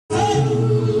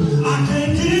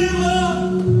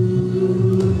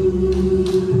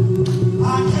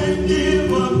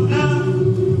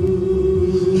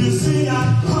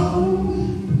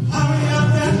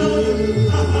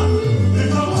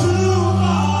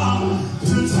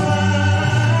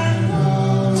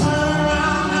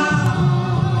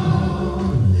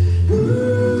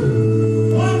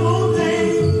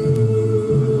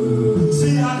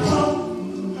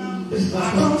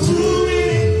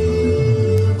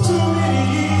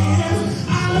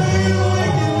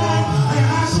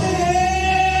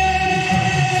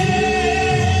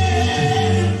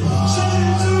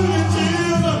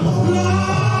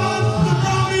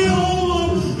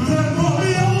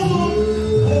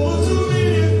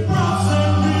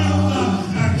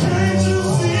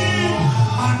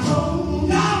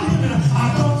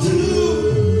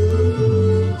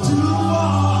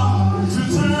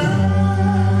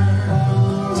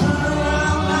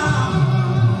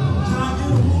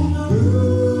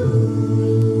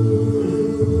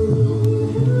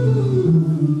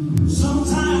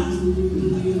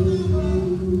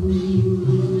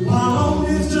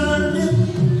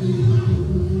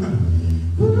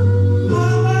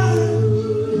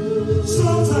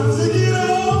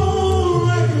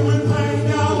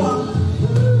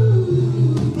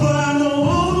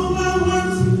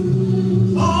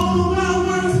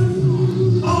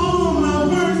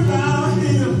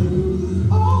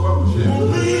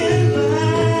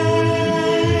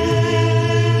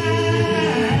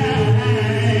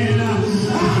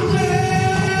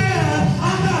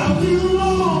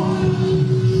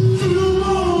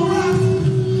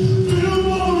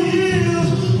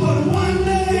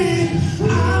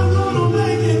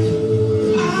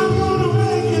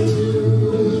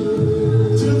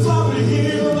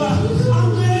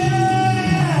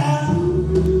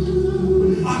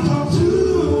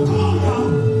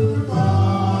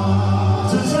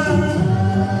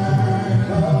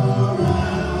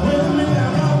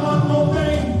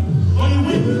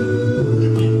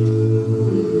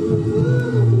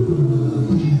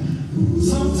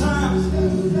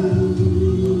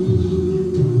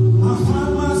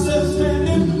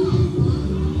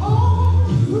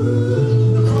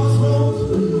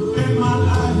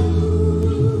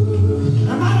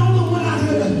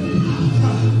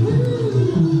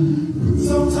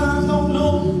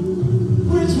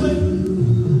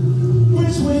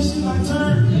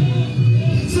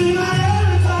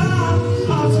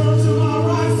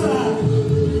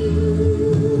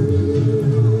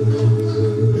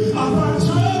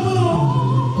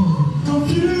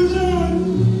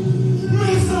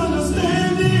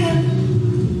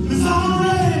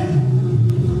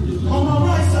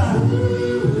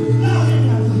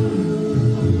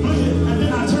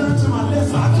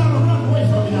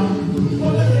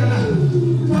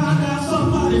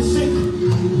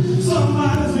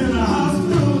Somebody's in the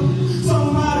hospital.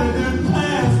 Somebody that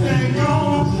passed and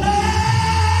gone.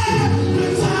 Every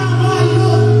time I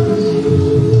look,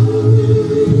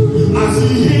 I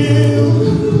see hills,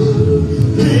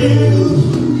 hills,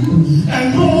 and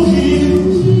more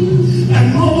hills, and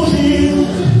more hills,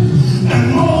 and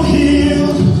more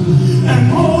hills, and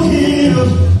more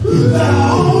hills that are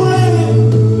already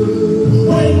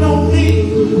waiting on me.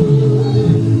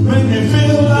 Make me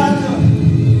feel like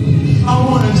I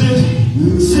want to just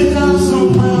sit down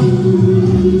somewhere,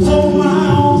 fold my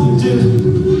arms and just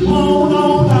hold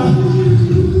on down.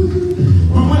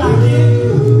 But when I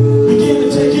begin to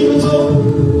take inventory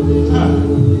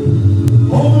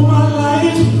over my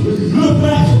life, look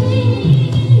back,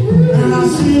 and I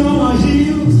see all my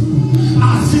hills, I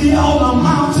see all the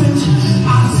mountains, I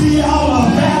see all the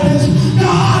valleys.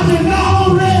 God did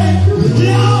already, He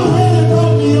already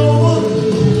brought me over.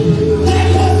 That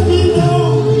lets me know,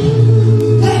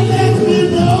 that lets me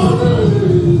know.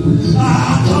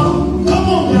 Come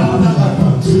on, y'all.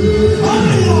 How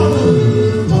many y'all do?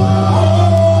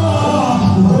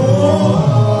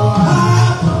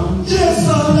 Yes,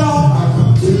 sir, y'all.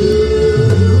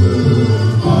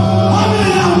 How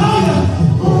many y'all know that?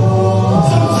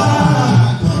 Sometimes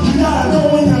you gotta go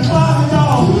in your closet,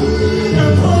 y'all,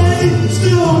 and pray,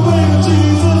 still obey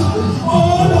Jesus. Oh,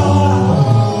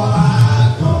 Lord,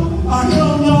 I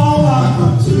come, y'all.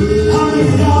 How many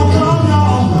of y'all come,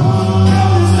 y'all?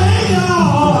 Help me say,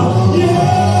 y'all.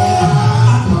 Yeah,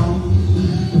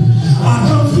 I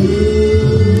come to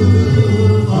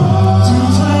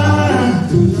time.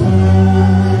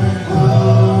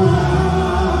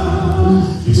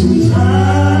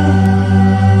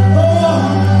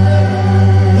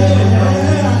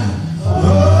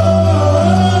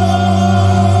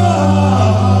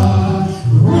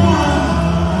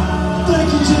 Thank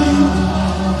you, Jesus.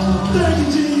 Thank you,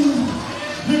 Jesus.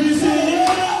 Let me say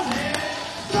yeah.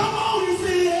 Come on and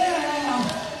say yeah.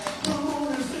 Come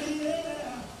on and say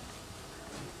yeah.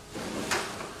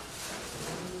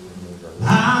 I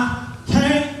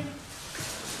can't.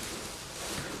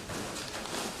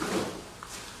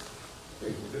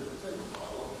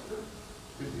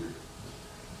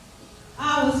 I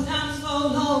was down so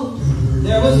low,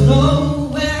 there was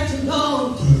nowhere to go.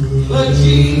 But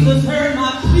Jesus heard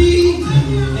my plea,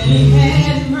 and He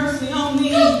had mercy on me.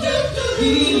 He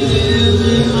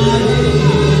lifted my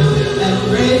head and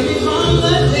raised me from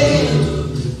the dead.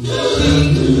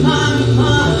 Keep my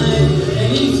mind, and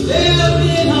He stepped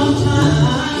in on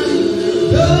time.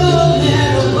 No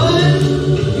matter what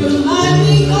you might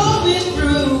be going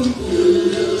through,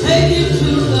 take it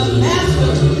to the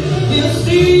Master. He'll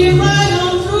see you right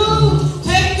on through.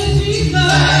 Take it to Jesus.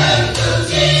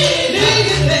 Leave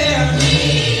it there.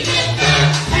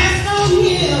 Cast on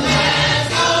Him.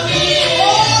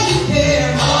 All you care.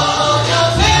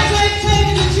 Take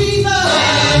it to Jesus.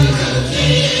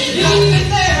 Leave it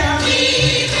there.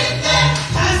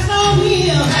 Cast on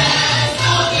Him.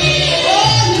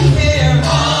 All you care.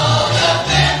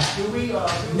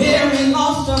 Mary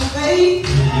lost her faith,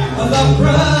 but the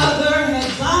brother had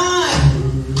died.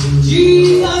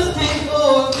 Jesus came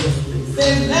forth,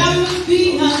 said that must be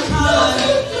unkind.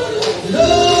 No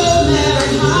matter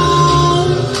how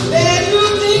bad you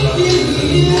think it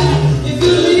is, if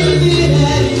you leave it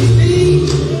at His feet,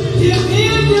 He'll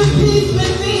give you peace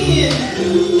within.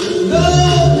 No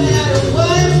matter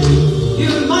what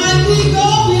you might be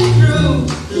going through,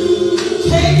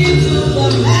 take it to the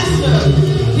Master.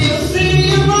 He'll see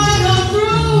you right on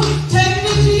through. Take it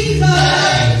to Jesus.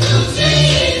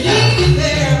 Leave it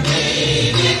there.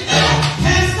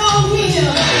 Cast on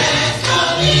Him.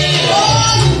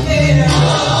 All you care.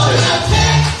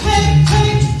 Take it to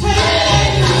Jesus.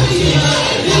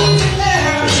 Leave it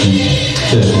there.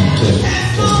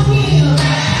 Cast on Him.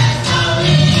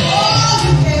 All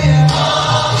you care.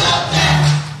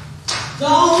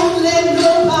 Don't let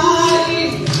nobody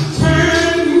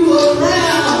turn you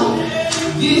around.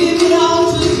 Give it all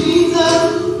to Jesus.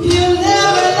 He'll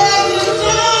never let you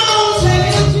down. Take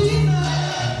it to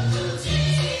Jesus.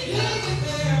 Leave it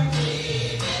there.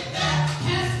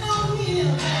 Cast on Him.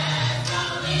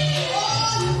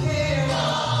 All you care.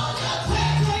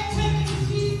 Take it to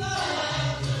Jesus.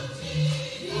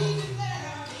 Leave it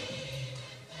there.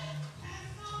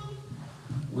 Cast on Him.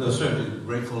 We're certainly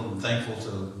grateful and thankful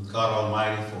to God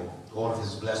Almighty for all of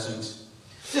His blessings.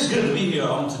 It's just good to be here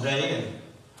on today, and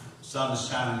the sun is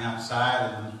shining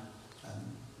outside, and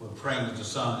we're praying that the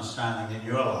sun is shining in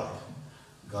your life.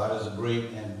 God is a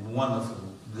great and wonderful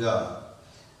God.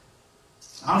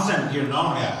 I'm standing here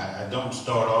normally. I don't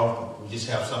start off, but we just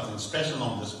have something special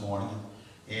on this morning,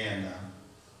 and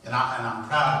I'm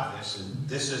proud of this. And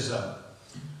this is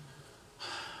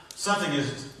something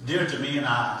is dear to me, and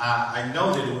I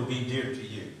know that it would be dear to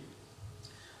you.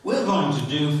 We're going to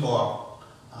do for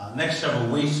next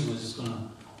several weeks, we're just going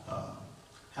to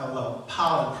have a little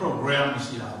pilot program to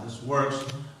see how this works.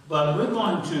 But we're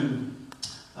going to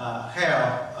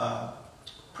have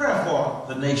prayer for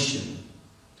the nation.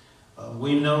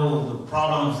 We know the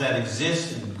problems that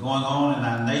exist and going on in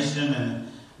our nation,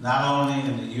 and not only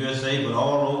in the USA, but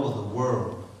all over the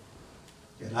world.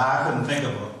 And I couldn't think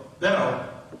of a better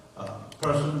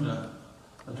person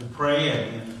to pray,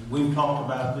 and we've talked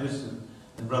about this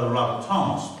in Brother Robert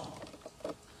Thomas.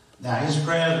 Now, his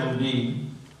prayers will be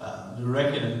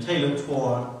directed and tailored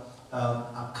for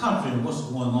our country and what's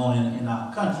going on in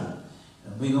our country.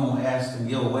 And we're going to ask him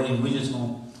to give away, and we're just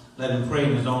going to let him pray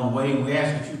in his own way. And we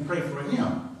ask that you pray for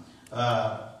him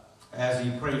as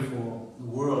he prayed for the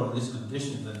world in its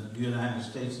conditions and the United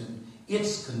States and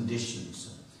its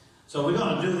conditions. So we're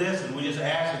going to do this, and we just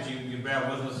ask that you bear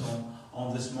with us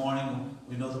on this morning.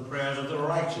 We know the prayers of the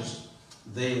righteous,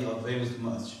 they avail us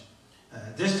much.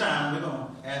 This time we're going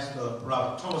to ask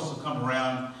Robert Thomas to come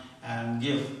around and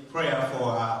give prayer for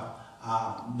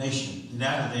our nation. And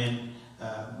after then,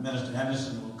 Minister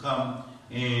Anderson will come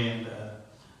and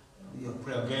he'll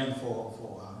pray again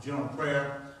for our general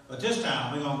prayer. But this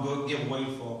time we're going to go give way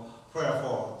for prayer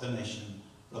for the nation,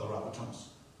 Brother Robert Thomas.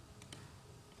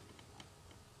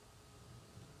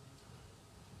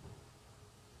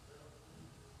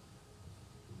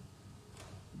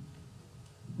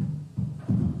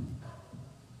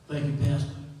 Thank you,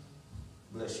 Pastor.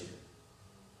 Bless you.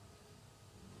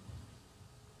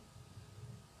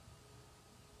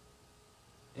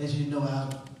 As you know, our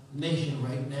nation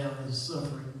right now is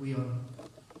suffering. We are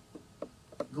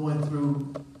going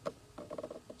through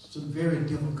some very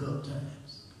difficult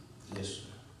times. Yes, sir.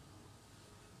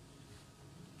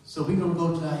 So we're going to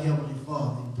go to our Heavenly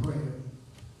Father in prayer.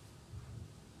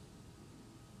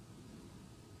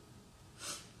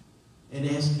 And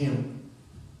ask Him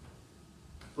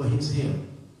for His help,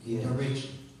 Yes.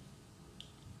 direction.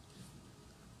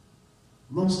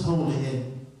 Most holy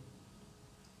and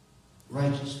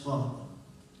righteous Father.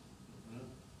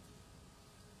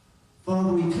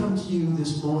 Father, we come to you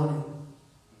this morning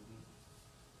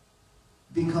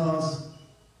because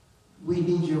we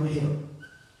need your help.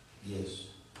 Yes.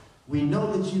 We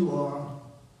know that you are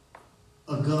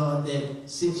a God that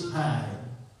sits high,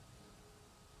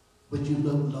 but you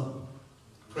look low.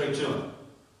 Pray to him.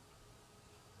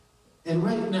 And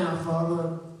right now,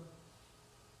 Father,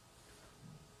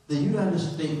 the United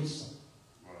States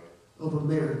of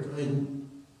America, and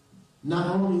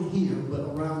not only here, but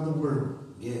around the world,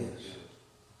 Yes.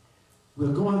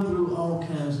 we're going through all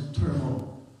kinds of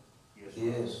turmoil.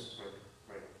 Yes.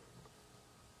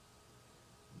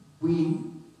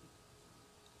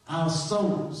 Our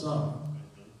souls are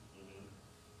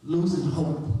losing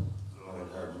hope. Lord,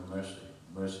 have mercy.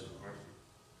 Mercy.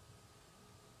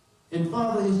 And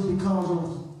Father, it's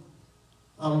because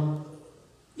of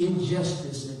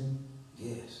injustice and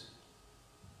Yes.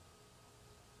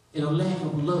 a lack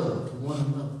of love to one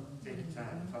another. Take your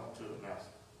time and talk to the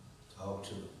Master. Talk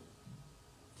to him.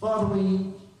 Father,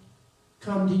 we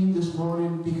come to you this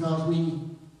morning because we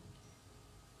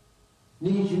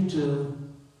need you to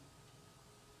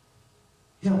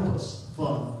help us,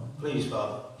 Father. Please,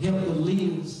 Father. Help the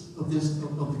leaders of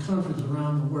the countries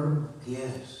around the world.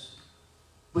 Yes.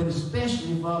 But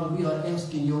especially, Father, we are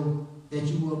asking you that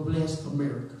you will bless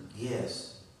America.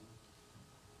 Yes.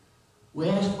 We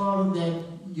ask, Father, that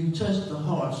you touch the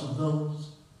hearts of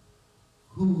those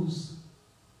whose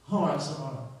hearts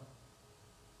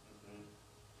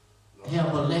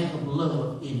have a lack of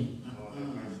love in it.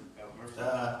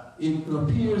 It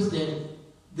appears that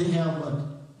they have a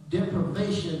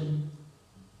deprivation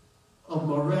of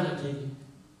morality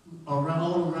all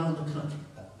around the country.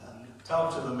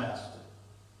 Talk to the Master.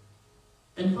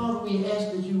 And Father, we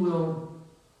ask that you will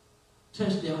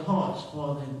touch their hearts,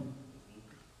 Father, and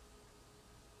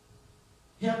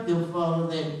help them, Father,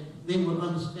 that they will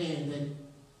understand that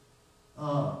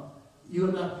you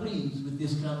are not pleased with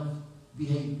this kind of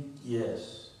behavior.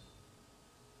 Yes.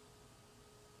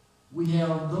 We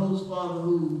have those, Father,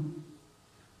 who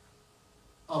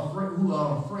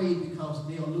are afraid because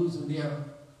they are losing their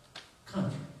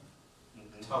country.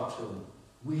 Talk to him.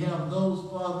 We have those,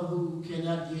 Father, who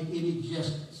cannot get any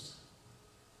justice,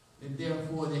 and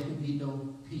therefore there can be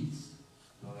no peace.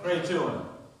 Pray to him.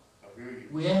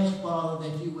 We ask, Father,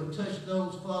 that you would touch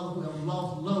those, Father, who have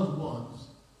lost loved ones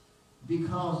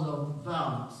because of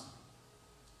violence,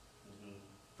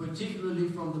 particularly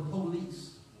from the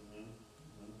police.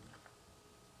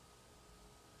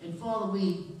 And Father,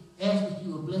 we ask that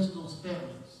you would bless those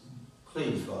families.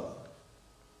 Please, Father.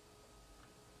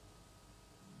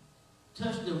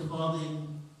 touch them, Father,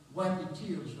 and wipe the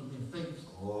tears from their face,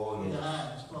 Oh, yes. their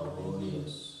eyes, Father, Oh,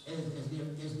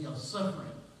 as they are suffering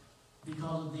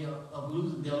because of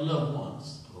losing their loved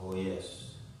ones. Oh,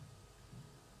 yes.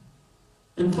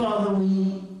 And Father,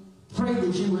 we pray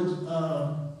that you would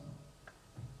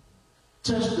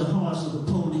touch the hearts of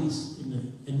the police and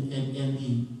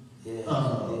the Yes,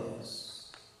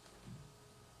 yes.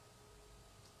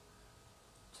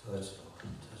 Touch, Lord,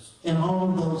 touch. and all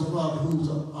of those, Father,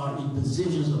 who are in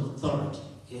positions of authority.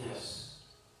 Yes.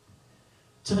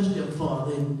 Touch them,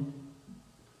 Father, and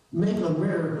make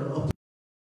America a place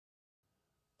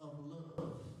of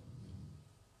love.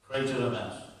 Pray to the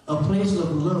Master. A place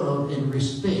of love and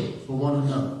respect for one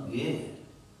another. Yeah.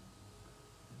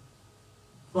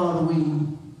 Father, we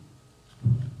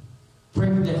pray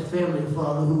for that family,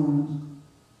 Father, who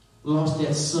lost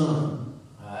that son,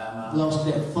 lost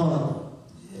that father,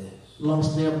 Yes.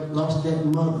 lost that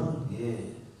mother, Yeah.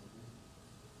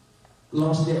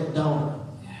 lost that daughter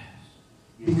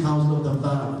because of the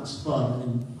violence, Father,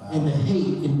 and the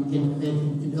hate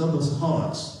in others'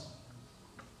 hearts.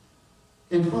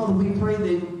 And Father, we pray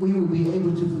that we will be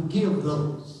able to forgive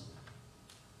those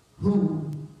who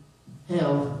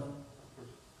have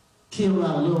killed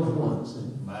our loved ones and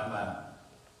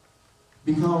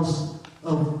because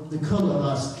of the color of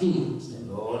our skins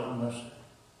and Lord have mercy.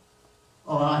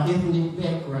 or our ethnic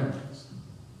backgrounds.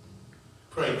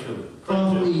 Pray to him. Pray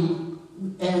Father, to him.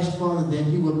 we ask, Father, that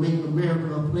you will make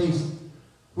America a place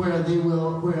where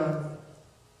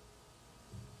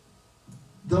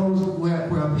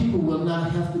where people will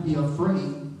not have to be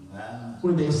afraid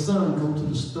when their son go to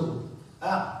the store.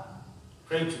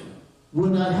 Pray to him. Will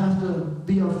not have to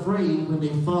be afraid when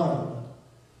their father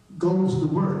goes to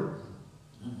work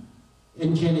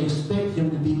and can expect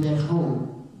him to be back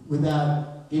home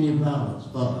without any violence,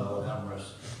 Father. Lord have mercy.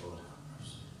 Lord have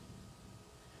mercy.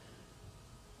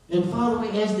 And Father,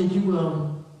 we ask that you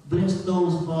will bless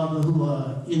those, Father, who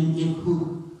are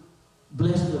who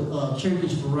bless the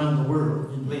churches around the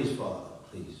world. And, Please, Father,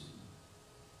 please.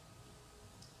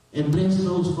 and bless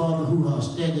those, Father, who are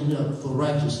standing up for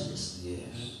righteousness.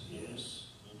 Yes, yes,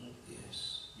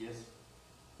 yes. Yes.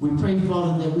 We pray,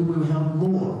 Father, that we will have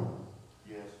more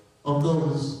Yes. of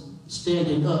those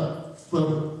standing up for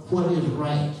what is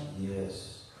right.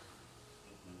 Yes.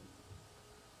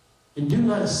 And do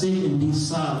not sit and be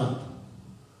silent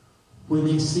when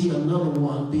they see another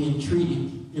one being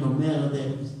treated in a manner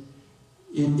that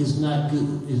is not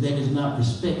good, that is not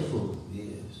respectful.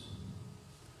 Yes.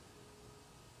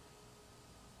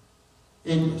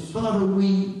 And Father,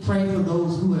 we pray for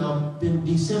those who have been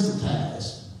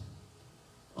desensitized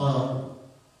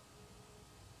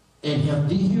and have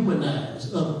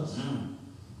dehumanized others.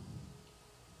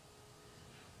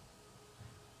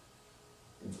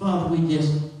 And Father,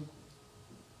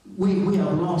 we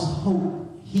have lost hope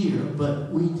here, but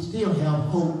we still have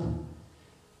hope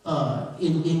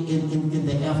in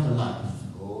the afterlife.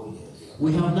 Oh, yes.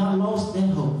 We have not lost that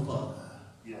hope, Father.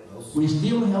 Yes. We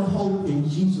still have hope in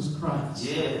Jesus Christ.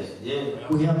 Yes, yes.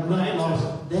 We have not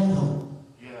lost that hope.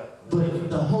 Yeah. But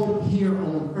the hope here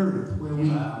on earth, where we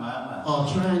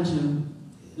are trying to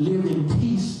live in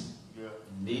peace Yeah.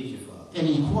 Need you, Father. and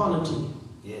equality,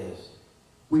 Yes,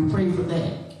 we pray for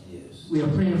that. yes. We are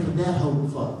praying for that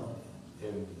hope, Father.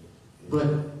 Very good. But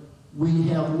we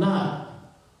have not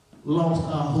lost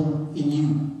our hope in you.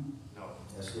 No.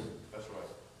 That's good. That's right.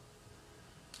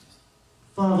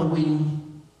 Father, we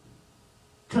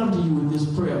come to you with this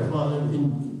prayer, Father,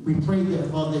 and we pray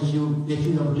that, Father, that you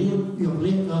have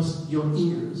lent us your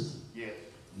ears, Yes.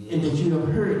 and that you have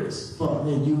heard us,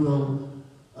 Father, and you will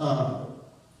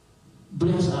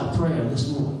bless our prayer this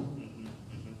morning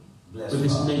Bless for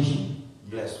this Father. nation.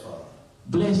 Bless Father.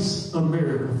 Bless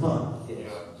America, Father.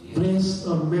 Yes. Yes. Bless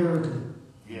America.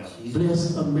 Yeah.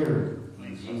 Bless America.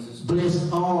 In Jesus' name.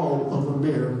 Bless all of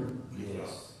America.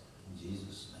 Yes. In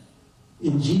Jesus'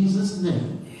 name. In Jesus'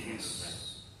 name,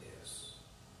 Yes. Yes.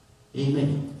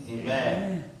 amen.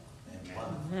 Amen.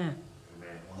 Wonderful. Amen.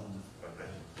 Wonderful. God bless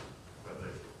you. God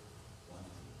bless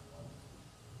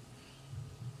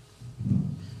you.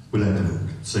 We'd like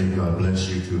to say God bless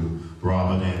you to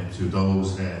Robin and to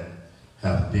those that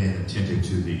have been attentive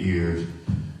to the ears,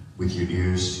 with your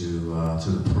ears to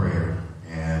the prayer,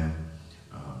 and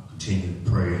continue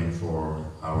praying for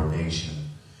our nation.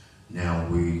 Now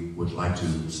we would like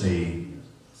to say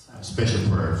a special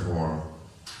prayer for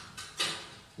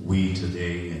we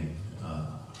today and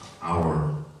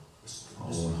our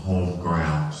own home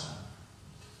grounds.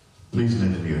 Please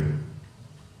lend an ear.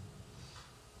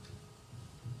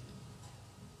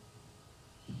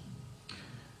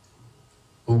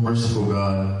 O merciful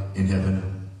God in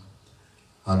heaven,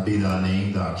 Hallowed be thy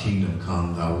name, thy kingdom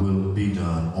come, thy will be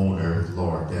done on earth,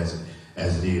 Lord, as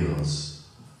it is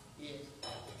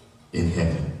in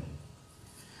heaven.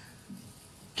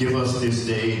 Give us this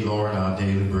day, Lord, our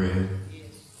daily bread.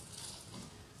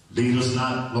 Lead us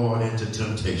not, Lord, into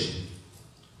temptation,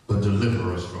 but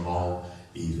deliver us from all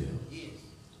evil.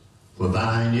 For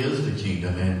thine is the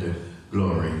kingdom and the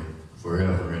glory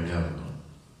forever and ever.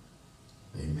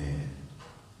 Amen.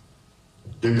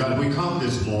 Dear God, we come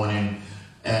this morning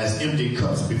as empty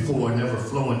cups before an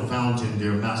ever-flowing fountain,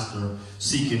 dear Master,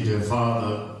 seeking, dear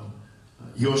Father,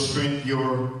 your strength,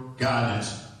 your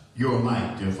guidance, your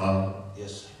might, dear Father.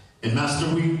 Yes, sir. And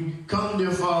Master, we come,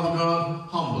 dear Father God,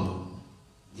 humble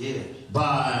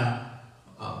by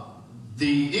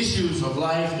the issues of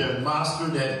life, dear Master,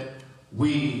 that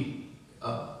we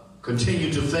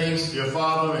continue to face, dear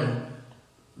Father. And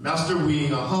Master,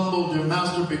 we are humble, dear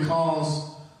Master, because,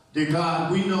 dear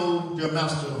God, we know, dear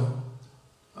Master,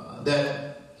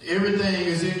 that everything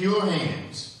is in your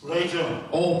hands. Right on.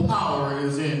 All power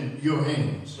is in your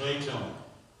hands. Right on.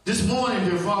 This morning,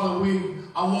 dear Father,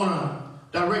 I want to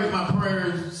direct my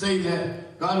prayers, say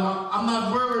that, God, I'm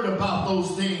not worried about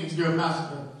those things, dear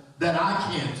Master, that I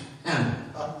can't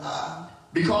handle.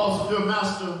 Because, dear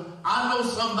Master, I know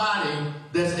somebody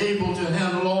that's able to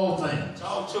handle all things.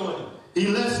 Talk to him. He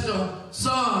lets the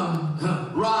sun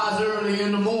rise early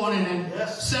in the morning and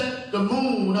set the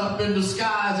moon up in the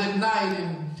skies at night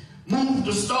and move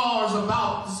the stars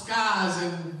about the skies,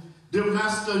 and dear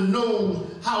Master knows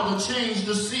how to change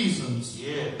the seasons.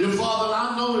 Yeah. Dear Father,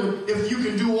 I know that if you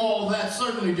can do all that,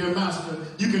 certainly, dear Master,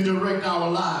 you can direct our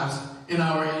lives in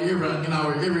our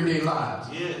everyday lives.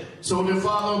 Yeah. So, dear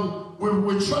Father,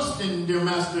 we're trusting, dear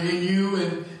Master, in you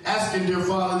and asking, dear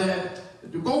Father, that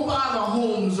to go by the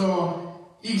homes or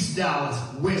East Dallas,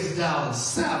 West Dallas,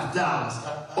 South Dallas,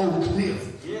 Oak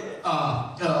Cliff,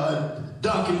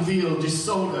 Duncanville,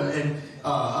 DeSoto, and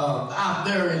out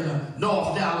there in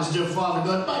North Dallas, dear Father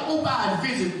God, might go by and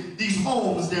visit these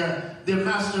homes, dear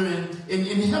Master,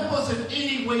 and help us in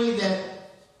any way that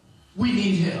we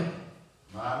need help.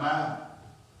 My.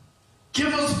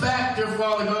 Give us back, dear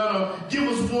Father God, or give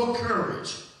us more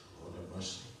courage. Lord have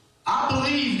mercy. I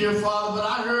believe, dear Father, but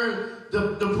I heard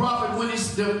the prophet when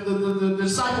the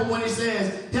disciple when he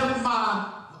says, help my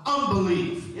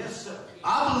unbelief. Yes, sir.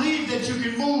 I believe that you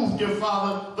can move, dear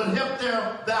Father, but help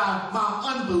my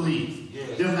unbelief,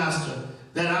 dear Master,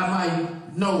 that I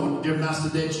might know, dear Master,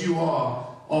 that you are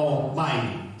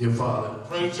almighty, dear Father.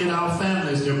 In our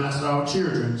families, dear Master, our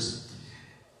children's,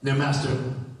 dear Master,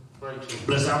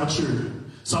 bless our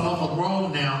children. Some of them are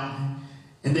grown now,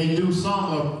 and they do some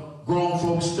of grown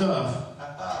folk stuff,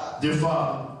 dear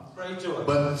Father.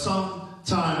 But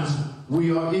sometimes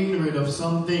we are ignorant of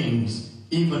some things,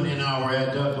 even in our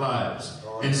adult lives.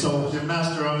 And so, dear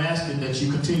Master, I'm asking that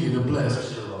you continue to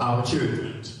bless our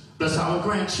children. Bless our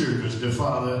grandchildren, dear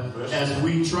Father, as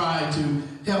we try to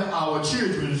help our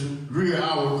children rear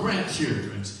our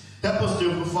grandchildren. Help us,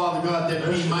 dear Father God, that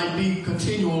we might be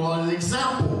continual an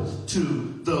example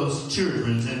to those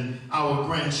children and our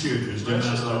grandchildren, dear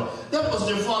Master. Help us,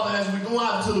 dear Father, as we go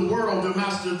out into the world, dear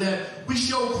Master, that we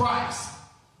show Christ.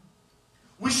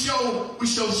 We show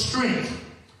strength.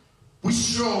 We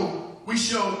show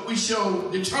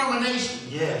determination.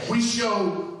 Yes. We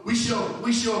show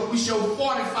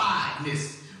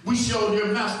fortifiedness. We show, dear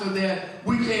Master, that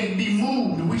we can be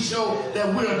moved. We show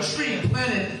that we're a tree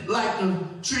planted like the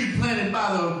tree planted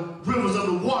by the rivers of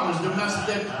the waters, dear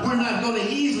Master, that we're not going to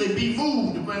easily be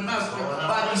moved, dear Master,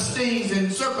 by these things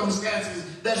and circumstances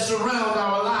that surround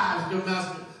our lives, dear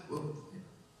Master.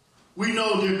 We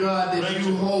know, dear God, that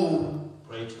you hold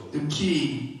the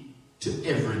key to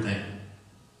everything.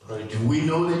 And we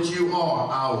know that you are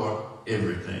our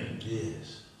everything.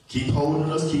 Yes. Keep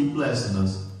holding us, keep blessing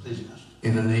us. Please, Master.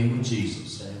 In the name of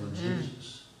Jesus. In the name of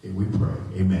Jesus. And we pray.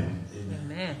 Amen.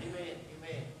 Amen.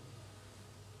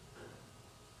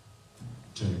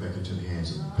 Turn it back into the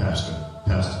hands of Pastor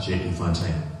J.D.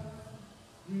 Fontaine.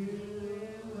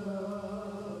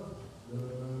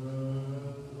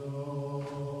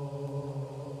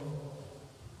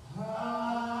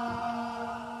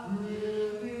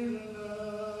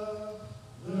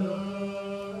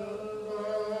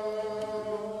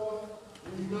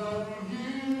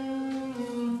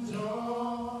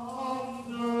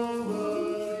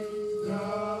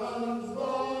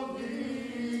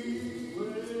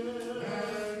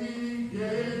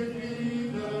 Gave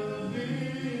me the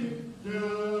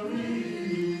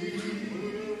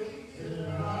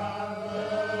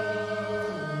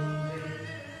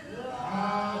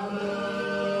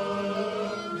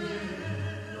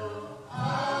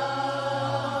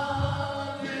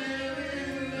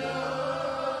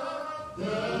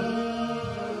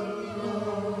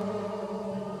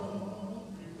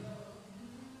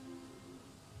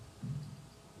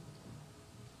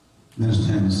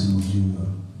Anderson, would you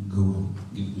go and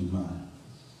give me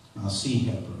my seed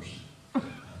helpers?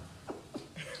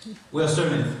 We're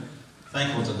certainly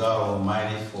thankful to God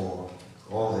Almighty for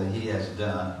all that He has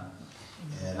done.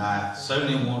 And I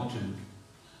certainly want to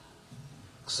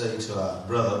say to our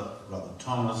brother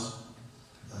Thomas,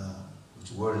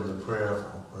 which worded the prayer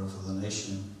for the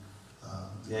nation,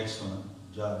 the excellent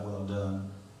job, well done.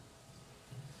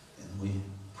 And we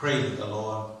pray that the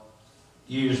Lord's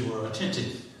ears were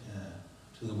attentive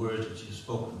to the words that you've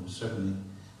spoken. We certainly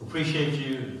appreciate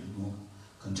you. We'll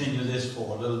continue this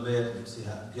for a little bit and see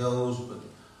how it goes. But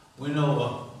we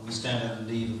know we stand in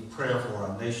need of prayer for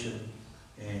our nation.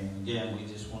 And again, we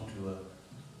just want to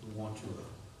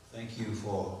thank you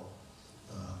for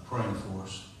praying for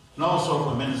us. And also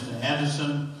for Minister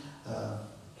Anderson, for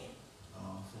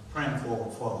praying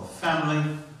for the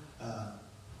family.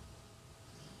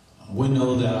 We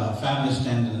know that our family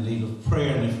stand in need of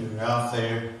prayer, and if you're out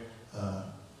there,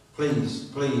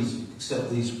 please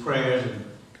accept these prayers,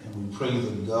 and we pray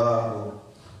that God will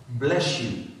bless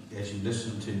you as you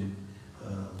listen to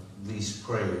these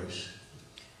prayers.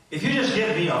 If you just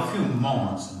give me a few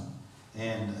moments,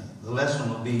 and the lesson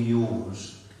will be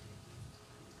yours.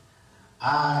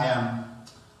 I am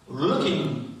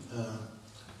looking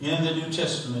in the New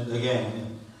Testament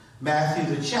again.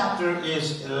 Matthew, the chapter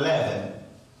is 11.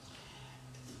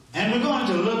 And we're going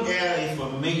to look at a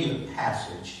familiar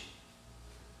passage.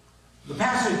 The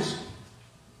passage,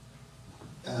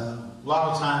 a lot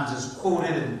of times is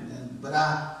quoted, but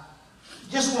I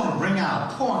just want to bring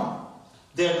out a point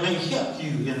that may help you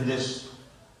in this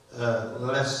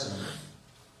lesson.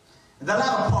 In the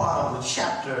latter part of the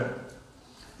chapter,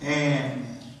 and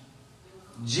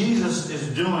Jesus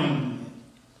is doing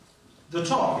the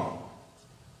talking.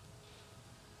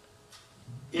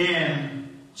 In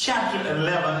chapter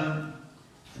 11,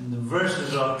 and the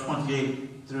verses are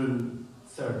 28 through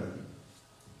 30.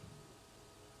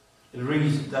 It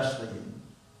reads thusly.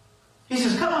 He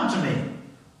says, "Come unto me."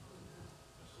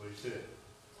 That's what he said.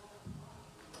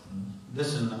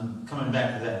 Listen, I'm coming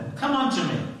back to that. "Come unto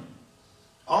me,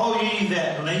 all ye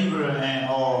that labor and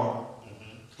are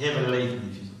heavy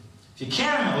laden." If you're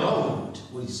carrying a load,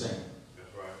 what he's saying.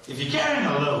 That's right. If you're carrying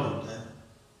a load,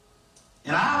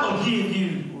 and I will give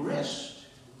you rest.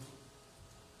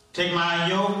 Take my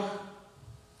yoke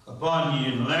upon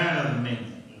you and learn of me.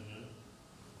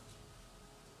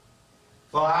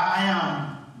 For I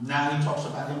am, now he talks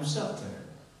about himself there.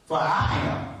 For I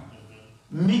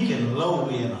am meek and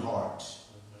lowly in heart.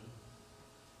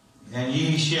 And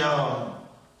ye shall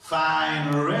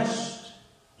find rest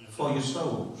for your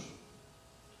souls.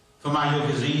 For my yoke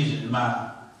is easy and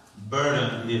my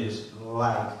burden is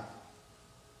light.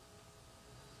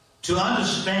 To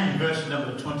understand verse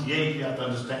number 28, you have to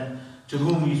understand to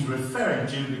whom he's referring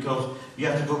to, because you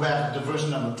have to go back to verse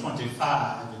number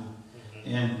 25.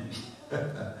 And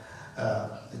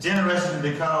it's interesting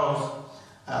because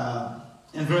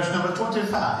in verse number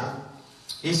 25,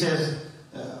 he says,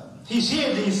 he's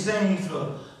here these things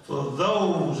for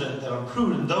those that are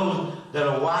prudent, those that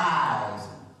are wise,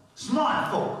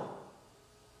 smart folk.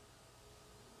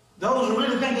 Those who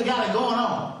really think they got it going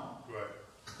on.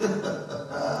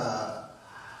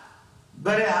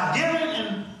 But I've given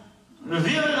and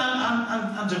revealed it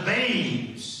unto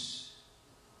babes.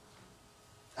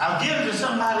 I've given it to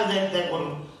somebody that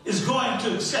is going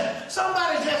to accept.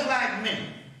 Somebody just like me.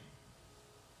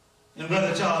 And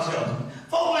Brother Charles Hilton.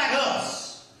 Folk like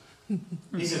us.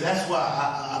 He said, that's why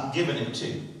I'm giving it to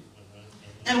you.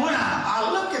 And when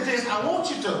I look at this, I want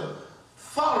you to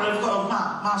follow it, because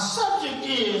my subject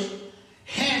is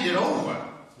handed over.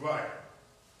 Right.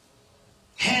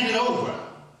 Handed over.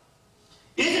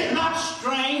 Is it not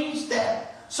strange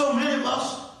that so many of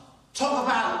us talk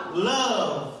about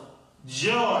love,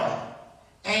 joy,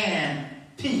 and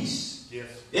peace? Yes.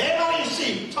 Everybody you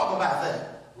see talk about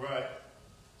that. Right.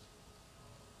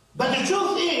 But the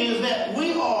truth is that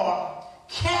we are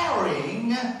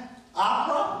carrying our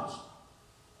problems.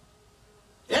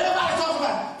 Everybody talks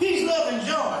about peace, love, and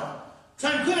joy,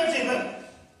 tranquility,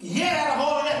 but yet out of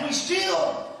all of that, we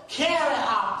still carry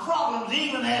our problems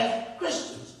even as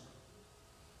Christians.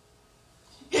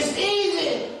 It's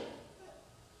easy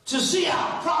to see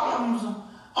our problems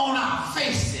on our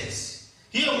faces.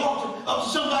 You walked up to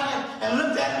somebody and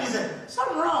looked at them and said,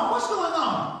 something wrong, what's going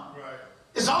on? Right.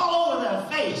 It's all over their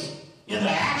face, in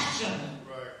their action.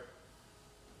 Right.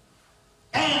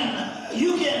 And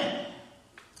you can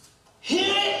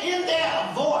hear it in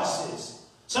their voices.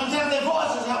 Sometimes their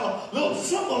voices have a little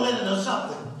tremble in it or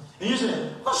something. And you say,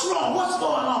 what's wrong? What's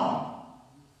going on?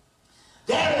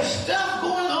 There is stuff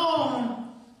going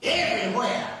on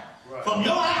everywhere. Right. From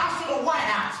your house to the White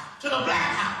House, to the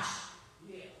Black House.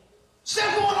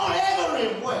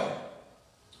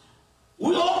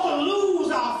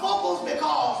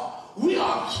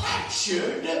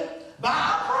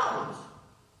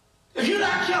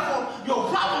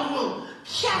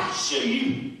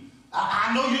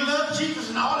 I know you love Jesus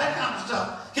and all that kind of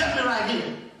stuff. Help me right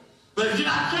here. But if you're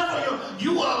not careful,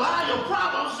 you will allow your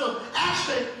problems to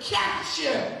actually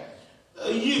capture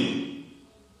you.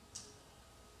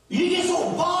 You get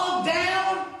so bogged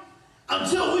down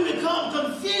until we become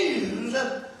confused,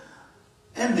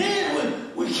 and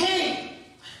then we can't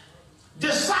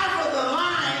decipher the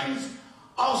lines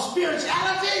of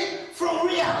spirituality from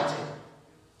reality.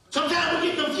 Sometimes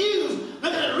we get confused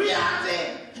looking at reality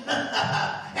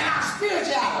and our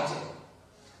spirituality.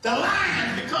 The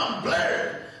lines become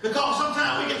blurred because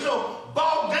sometimes we get so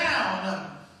bogged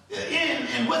down in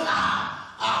and with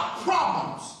our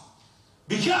problems.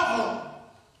 Be careful.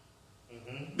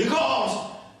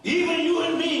 Because even you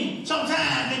and me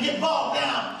sometimes they get bogged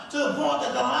down to the point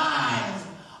that the lines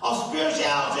of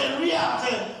spirituality and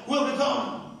reality will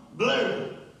become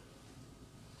blurred.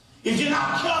 If you're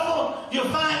not careful, you'll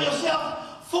find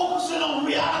yourself focusing on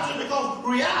reality because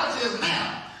reality is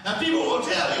now. And people will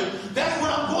tell you, that's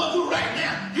what I'm going through right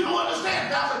now. You don't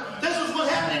understand, Pastor. This is what's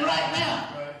happening right now.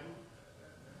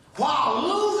 While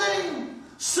losing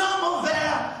some of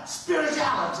their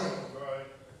spirituality.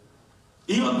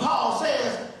 Even Paul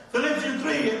says, Philippians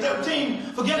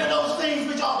 3:13, forgetting those things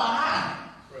which are behind.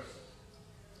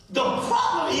 The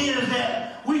problem is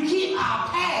that we keep our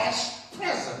past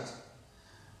present.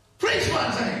 Preach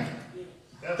one thing.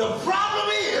 The problem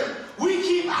is we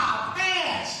keep our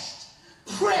past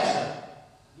present.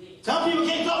 Some people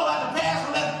can't talk about the past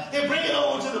unless they bring it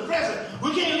over to the present.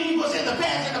 We can't leave what's in the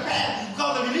past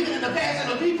because if you leave it in the past,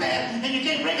 it'll be past, and you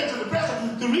can't bring it to the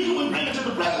present. The reason we bring it to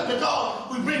the present is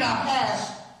because we bring our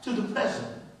past to the present.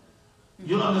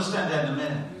 You'll understand that in a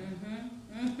minute.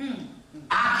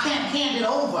 I can't hand it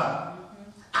over.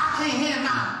 I can't hand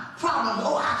my problems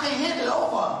over. I can't hand it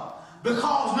over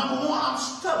because, number one, I'm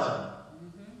stubborn.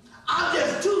 I'm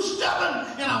just too stubborn,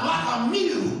 and I'm like a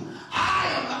mule.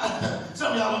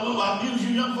 Some of y'all don't know about mules. You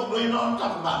young folk don't even know what I'm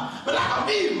talking about. But like a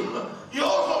mule, you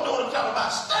old folk know what I'm talking about.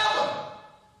 Stubborn.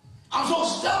 I'm so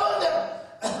stubborn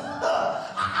that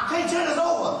I can't turn it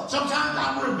over. Sometimes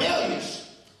I'm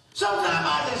rebellious. Sometimes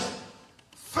I just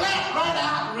flat right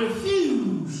out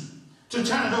refuse to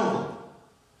turn it over.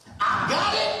 I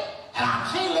got it, and I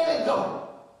can't let it go.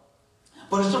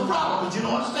 But it's a problem, but you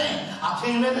don't understand. I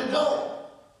can't let it go.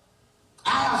 I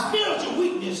have spiritual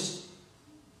weakness.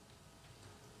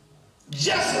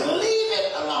 Just leave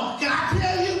it alone. Can I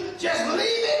tell you? Just leave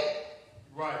it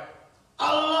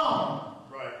alone.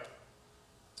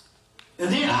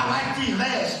 And then I like these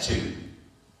last two.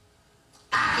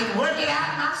 I can work it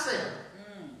out myself.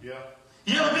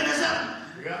 You ever been to something?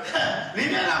 Leave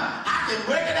it alone. I can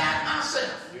work it out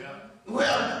myself.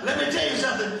 Well, let me tell you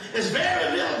something. It's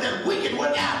very little that we can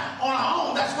work out on our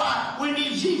own. That's why we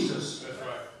need Jesus. That's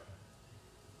right.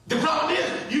 The problem is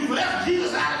you've left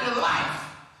Jesus out of your life.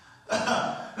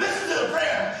 Listen to the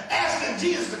prayer, asking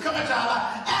Jesus to come into our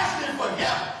life, asking for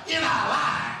help in our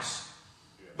lives.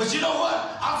 But you know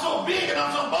what? I'm so big and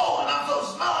I'm so bold and I'm so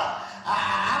smart.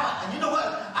 And you know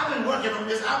what? I've been working on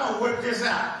this. I'm going to work this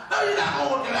out. No, you're not going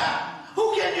to work it out.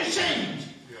 Who can you change?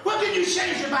 What can you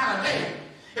change about a day?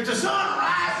 If the sun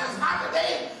rises hot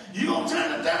today, you're going to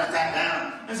turn the thermostat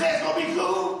down and say it's going to be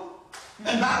cool?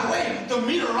 And by the way, the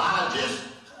meteorologist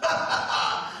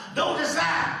don't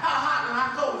decide how hot and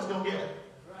how cold it's going to get.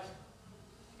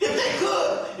 If they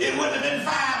could, it wouldn't have been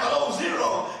 5 below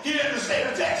zero here in the state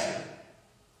of Texas.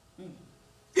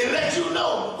 It lets you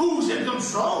know who's in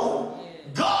control.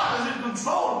 God is in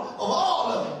control of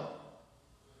all of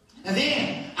it. And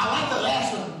then, I like the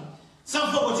last one.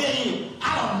 Some folk will tell you,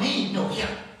 I don't need no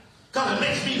help because it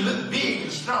makes me look big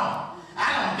and strong.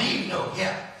 I don't need no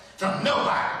help from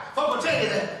nobody. Folk will tell you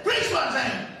that. Preach one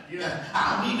thing. I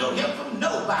don't need no help from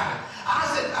nobody. I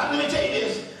said, let me tell you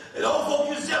this. The old folk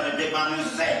used to tell me, Big Mama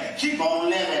used to say, keep on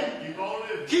living. Keep on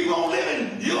living. Keep on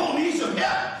living. You're going to need some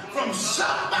help from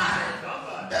somebody.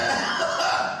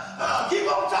 Keep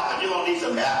on talking. You're going to need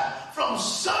some help from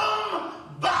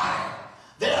somebody.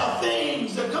 There are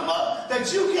things that come up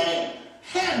that you can't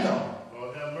handle.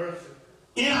 Lord have mercy.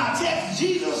 In our text,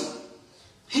 Jesus,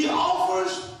 he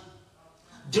offers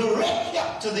direct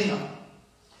help to them.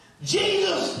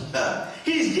 Jesus,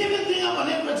 he's giving them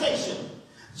an invitation.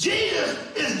 Jesus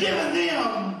is giving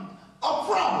them a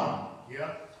problem.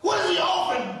 What is he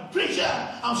offering, preacher?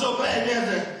 I'm so glad there's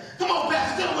a... Come on,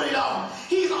 Pastor, tell me what he's offering.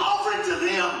 He's offering to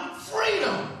them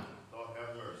freedom. Lord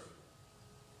have mercy.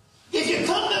 If you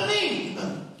come to me,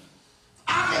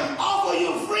 I can offer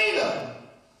you freedom.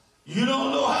 You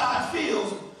don't know how it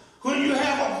feels when you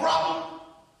have a problem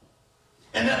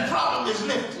and that problem is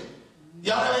lifted.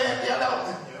 Y'all ever had,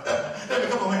 let me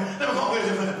come on here.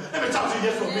 Let me talk to you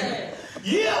just for a minute.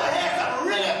 You ever had something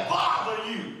really bother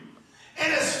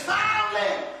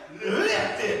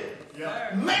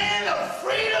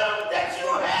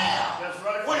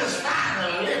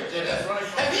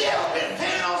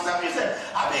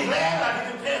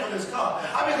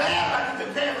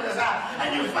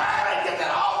you finally get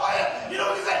that all way, you know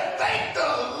what you say? Thank the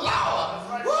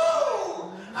Lord.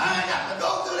 Woo! I ain't got to go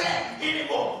through that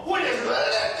anymore. When it's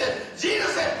lifted,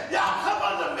 Jesus said, y'all come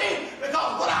unto me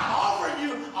because what I'm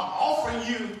offering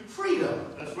you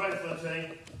freedom. That's right,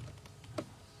 Fontaine.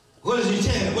 What is he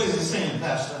saying? What is he saying,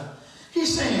 Pastor?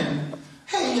 He's saying,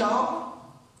 hey, y'all,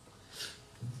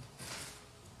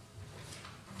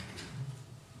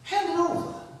 hand it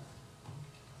over.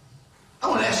 I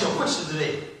want to ask you a question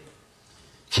today.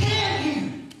 Can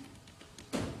you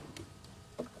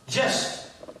just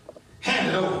hand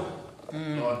it over?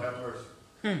 Lord have mercy.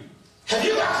 Have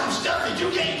you got some stuff that you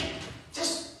can't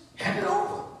just hand it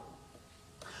over?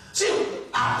 See,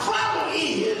 our problem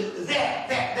is that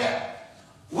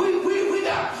we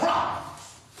got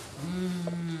problems.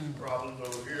 Problems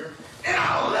over here. And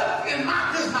I left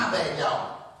this is my bag,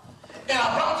 y'all. And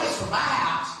I brought this from my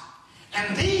house.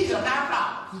 And these are my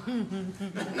problems.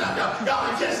 No, y'all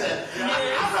didn't catch that.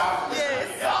 I brought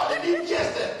this. Y'all didn't even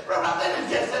catch that. They didn't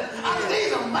catch that. I said,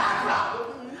 these are my problems.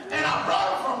 And I brought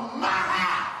them from my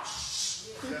house.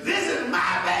 This is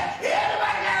my bag.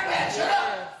 Everybody got a bag. Shut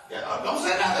up. Don't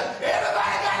say nothing.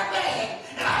 Everybody got a bag.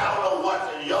 And I don't know what's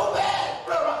in your bag.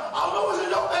 I don't know what's in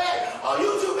your bag or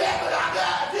you too bad, but I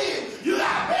got a bag. You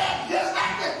got a bag just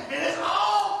like this. And it's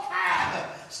all kinds of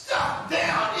stuff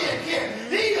down here, kid.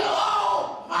 These are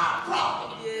all my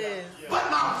problems. Yes.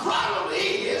 But my problem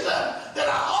is that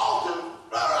I often,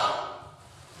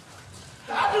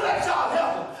 I do that job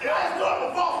helping. I just do it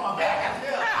before my back.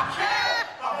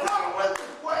 My problem with it,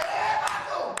 wherever I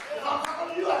go. If I'm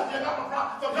talking to you, I still got my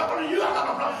problem. If I'm talking to you, I got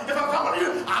my problem. If I'm talking to you,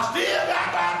 I still got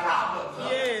my problems.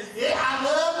 Yes. Yeah, I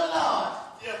love the Lord.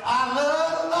 I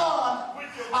love the Lord.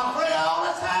 I pray all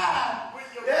the time.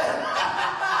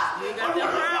 You got your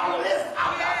problem.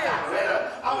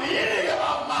 I'm rid of any of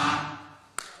my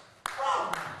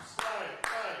problems. Right.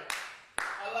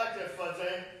 I like that,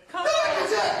 Fontaine. Come Look on. at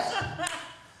that.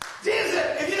 Jesus said,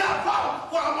 if you got a problem,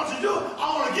 what I want you to do, I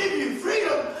want to give you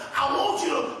freedom. I want you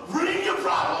to bring your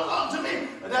problems unto me.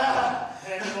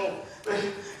 Hand it over.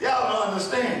 Y'all don't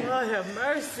understand. Lord have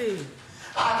mercy.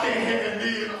 I can't hand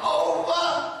these over.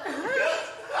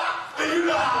 Do you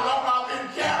know how long I've been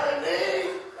carrying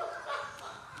these?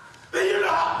 Do you know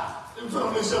how? Do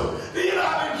you know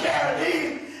I've been carrying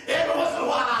these? Every once in a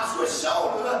while I switch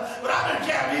shoulders, but I've been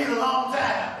carrying these a long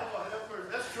time.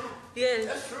 That's true. Yes.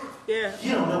 That's true. Yeah.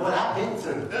 You don't know what I've been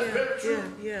through. That's very true.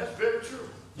 Yeah. That's very true.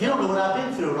 You don't know what I've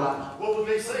been through, Rob. What would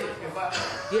they say if I...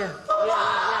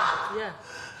 Yeah.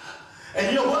 And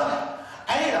you know what?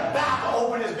 I ain't about to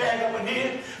open this bag up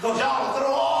again because y'all will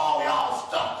throw all y'all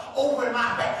stuff over in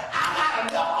my bag. I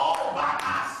got enough all by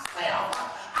myself.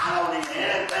 I don't need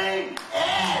anything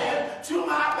added to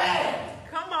my bag.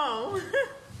 Come on.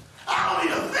 I don't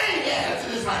need a thing added to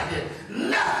this right here.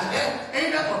 Nothing.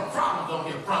 Ain't nothing but problems on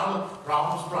here. Problem.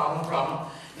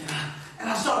 And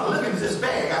I started looking at this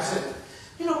bag. I said,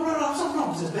 you know, brother, I'm something wrong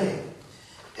with this bag.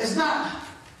 It's not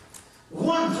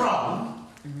one problem,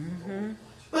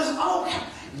 but it's all kind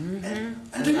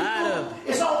and do you know,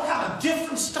 it's all kind of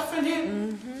different stuff in here.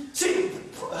 See,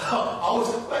 I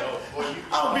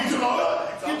don't be too long.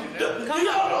 You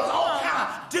know, it's all kind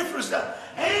of different stuff.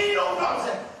 Ain't no problem.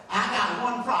 Say, I got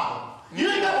one problem. You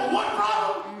ain't got but one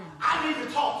problem. I need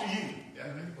to talk to you.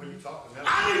 When you talk to them... I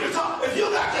need to talk. If you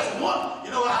got just one,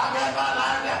 you know what? I got my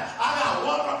life down. I got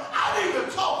one problem. I need to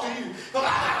talk to you because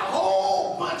I got a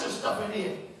whole bunch of stuff in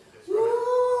here.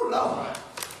 Woo, Lord.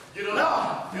 Get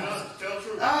up. Tell the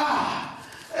truth. I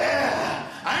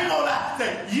ain't gonna lie. Say,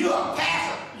 you a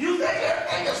pastor. You think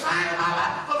everything is fine in my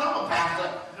life because I'm a pastor?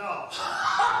 No.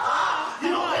 You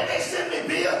don't think they send me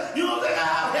bills? You don't think I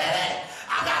have headache?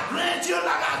 I got grandchildren.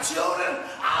 I got children.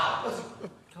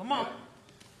 Come on.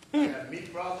 Got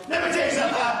meat problems. Let me tell you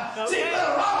something. See,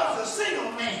 Brother Robert's a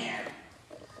single man.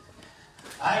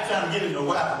 I ain't trying to get into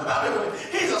weapons, but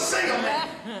he's a single man.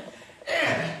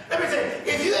 And let me tell you,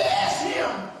 if you ask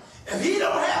him, if he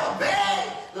don't have a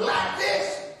bag like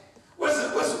this, with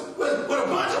a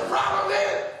bunch of problems in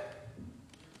it,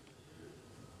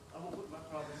 I'm going to put my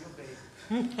problem in your bag.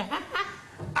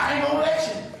 I ain't gonna let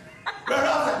you. Brother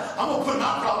Robert, I'm gonna put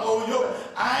my problem over your bag.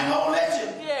 I ain't gonna let you.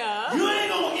 Yeah. You ain't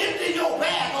gonna empty your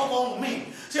bag over on me.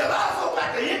 See, a lot of folks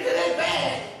like to empty their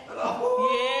bag.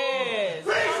 Yes.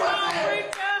 Preach Come right on, there.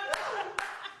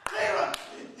 preacher.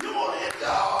 You want to empty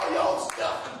all your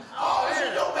stuff and all this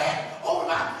in your bag over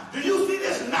my. Do you see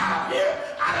this knot here?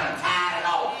 I done tied it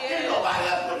off. Ain't nobody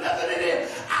else put nothing in there.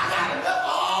 I got enough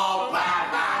all by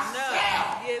myself.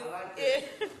 Yes.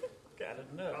 Got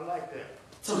enough. I like that.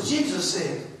 So Jesus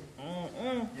said,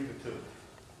 Give it to me.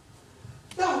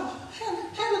 no, hand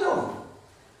it over.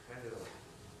 Hand it over.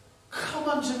 Come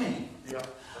come to me. Yeah.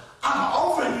 I'm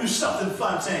offering you something,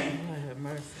 Fontaine. Lord have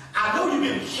mercy. I know you've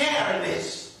been carrying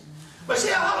this. But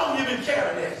see how long you've been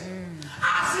carrying this?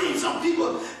 I've seen some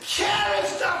people carry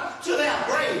stuff to their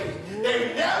grave.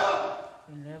 They never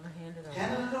hand it over.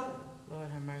 handed it over. Lord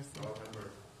have mercy.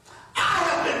 I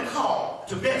have been called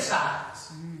to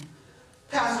bedsides.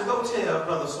 Pastor, go tell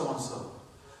brother so-and-so.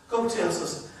 Go tell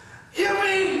sister. You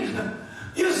mean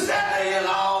you're 70 years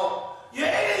old, you're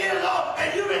 80 years old,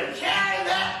 and you've been carrying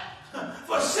that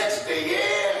for 60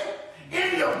 years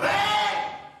in your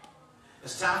bag?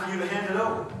 It's time for you to hand it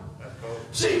over.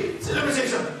 See, let me say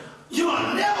something. You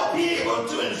will never be able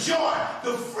to enjoy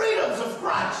the freedoms of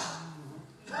Christ.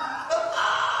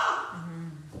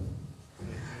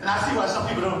 And I see why some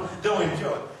people don't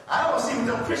enjoy it. I don't see what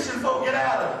them Christian folk get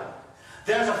out of it.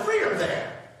 There's a freedom there.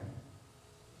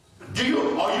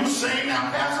 Are you saying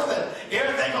now, Pastor, that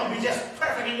everything's going to be just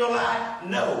perfect in your life?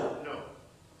 No.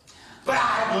 But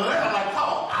I learned, like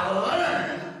Paul, I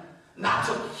learned not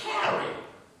to carry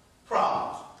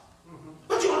problems.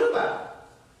 What you going to do about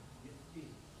it?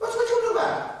 What you going to do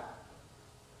about it?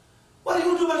 What are you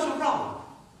going to do about your problem?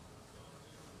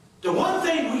 The one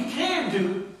thing we can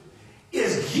do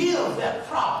is give that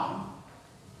problem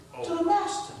to the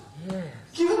master. Yes.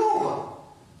 Give it over.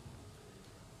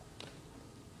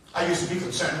 I used to be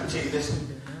concerned, let me tell you this,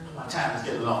 my time is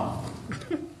getting long.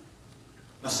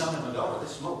 My son and my daughter,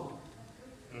 they smoke.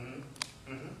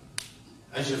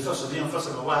 I used to fuss with them, fuss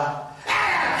with my wife.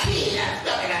 Ah, kid, that's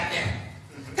nothing out there.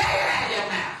 Take it out of your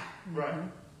mouth. Right.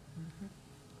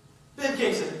 Ben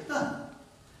K said, huh,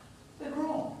 they're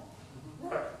grown.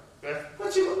 Right.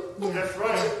 What you That's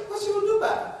right. What you gonna do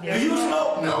about it? Yeah. Do you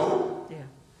smoke? No. Yeah.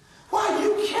 Why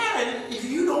you carry it if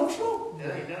you don't smoke?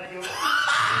 That ain't none of your.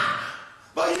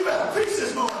 But you better preach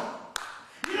this morning.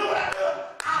 You know what I do?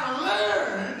 I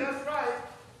learned. That's right.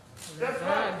 That's God,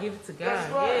 right. give it to God.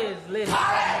 That's right. Yes, let All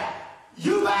right.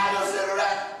 You buy your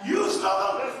cigarette, you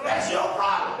smoke them, that's your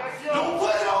problem. That's yours. Don't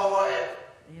put it over it.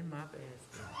 in my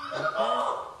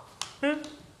basket.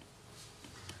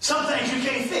 Some things you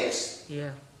can't fix.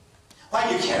 Yeah. Why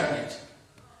you carrying it?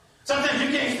 Some things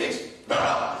you can't fix.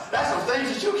 That's some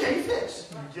things that you can't fix.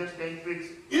 You just can't fix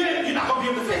it. You're not going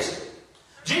to be able to fix it.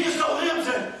 Jesus told them,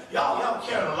 said, y'all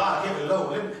carrying a lot of heavy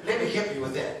load. Let me help you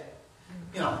with that.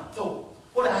 You know, so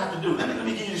what do I have to do? Let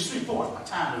me give you these 3 points. My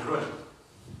time is running.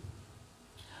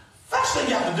 First thing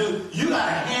you have to do, you got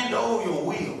to hand over your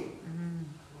will.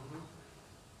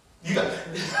 You got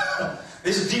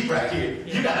this is deep right here.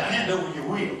 You got to hand over your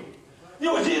will. You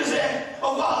know what Jesus said?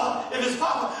 Oh God, if it's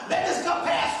possible, let this cup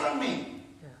pass from me.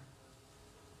 Yeah.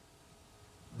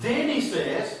 Then he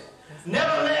says,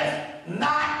 nevertheless,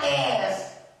 not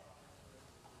as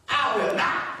I will,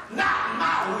 not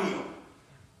my will,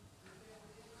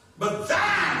 but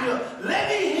thine will. Let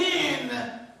me hand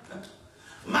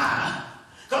mine.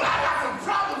 Because I got some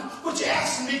problems what you're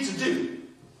asking me to do.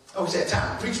 Oh, it's that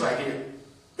time to preach right here.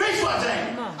 Preach one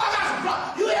thing. I got some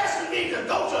problems. You asking me to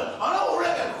go to an old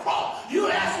rugged cross. You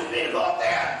asking me to go up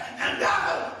there and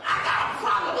die. I got a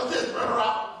problem with this, brother.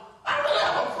 I really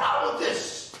have a problem with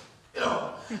this. You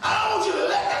know, I don't want you to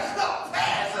let that stuff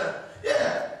pass.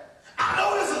 Yeah. I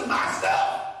know this is my stuff.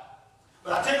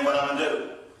 But I tell you what I'm going to do.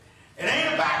 It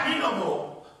ain't about me no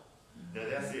more. Yeah,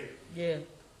 that's it. Yeah.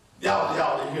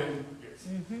 Y'all didn't hear me.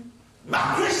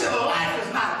 My Christian life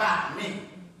is not about me.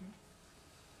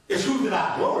 It's who did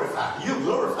I glorify? You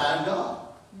glorifying God.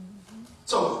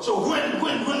 So when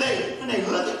they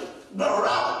look at Brother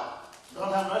Robert,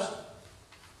 don't have mercy.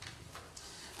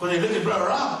 When they look at Brother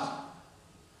Robert,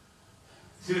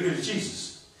 they look at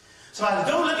Jesus. Somebody,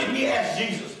 don't look at me as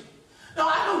Jesus. No,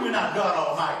 I know you're not God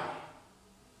Almighty.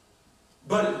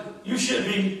 But you should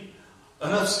be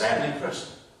an upstanding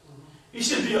person. You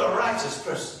should be a righteous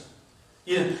person.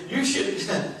 You should.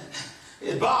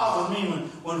 It bothers me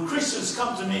when Christians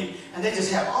come to me and they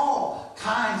just have all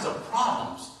kinds of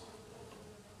problems.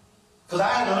 Because I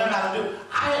had to learn how to do it.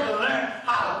 I had to learn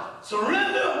how to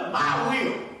surrender my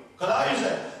will. Because I used to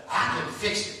say, I can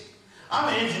fix it. I'm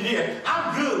an engineer.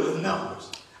 I'm good with numbers.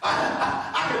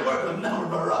 I can work with numbers,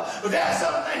 but there are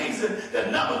some things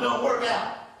that numbers don't work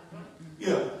out.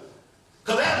 Yeah.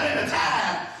 Because after in the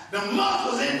time, the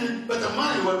month was ending, but the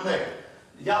money wasn't there.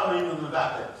 Y'all don't even know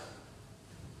about that.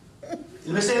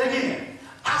 Let me say it again.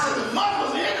 I said the month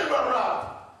was ending, Brother Robert,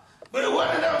 but it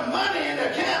wasn't enough money in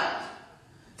the account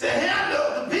to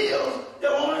handle the bills that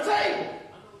were on the table.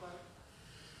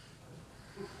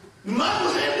 The month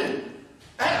was ending.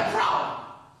 I had a problem.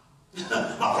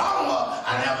 My problem was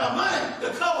I didn't have enough money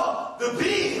to cover the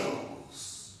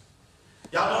bills.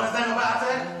 Y'all know anything about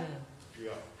that?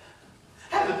 Yeah.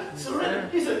 I had to surrender.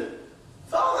 He said,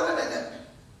 Father,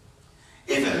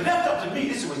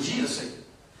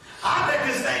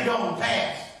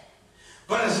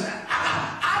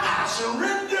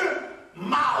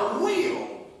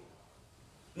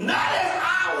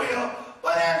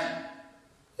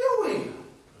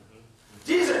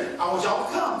 I want y'all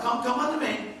to come under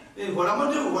me. What I'm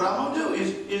gonna do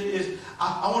is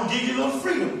I want to give you a little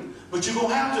freedom, but you're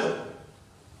gonna have to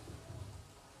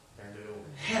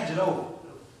hand it over.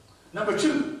 Number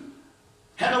 2,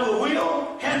 hand over the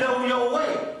wheel, hand over your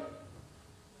way.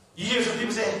 You hear some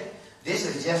people say, "This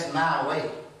is just my way."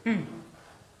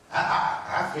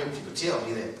 I've heard people tell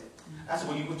me that. That's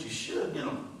what you should,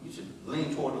 you should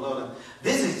lean toward the Lord.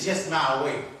 This is just my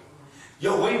way.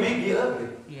 Your way may be ugly.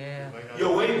 Yeah.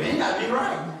 Your way may not be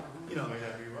right.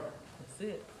 That's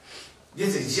it.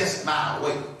 This is just my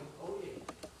way.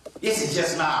 This is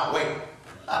just my way.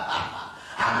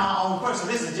 I'm my own person.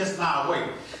 This is just my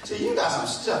way. So you got some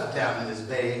stuff down in this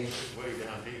bag. Way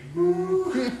down deep.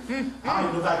 I don't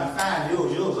even know if I can find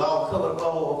yours. Yours all covered up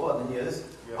all up under here. There's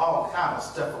all kind of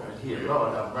stuff over here.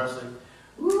 Lord have mercy.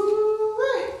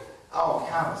 Woo-wee. All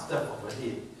kind of stuff over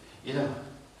here.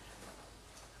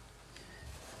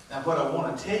 Now what I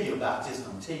want to tell you about this, and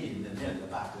I'm telling you in a minute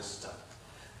about this stuff.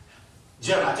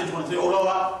 Jeremiah 10:23, "Oh Lord,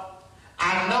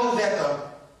 I know that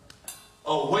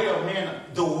the way of man,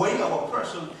 the way of a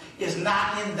person is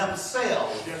not in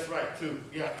themselves." That's right, too.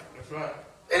 Yeah, that's right.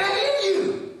 It ain't in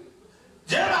you.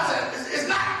 Jeremiah said, it's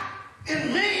not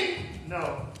in me.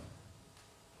 No.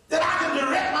 That I can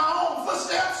direct my own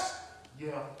footsteps.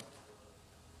 Yeah.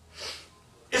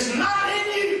 It's not in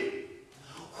you.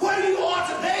 Where you are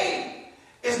today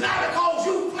is not because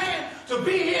you plan to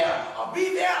be here or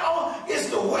be there. It's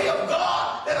the way of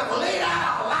God that have laid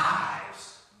out our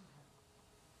lives.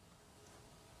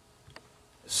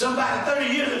 Somebody 30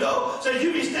 years ago said,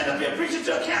 "You be standing up here preaching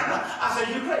to a camera." I said,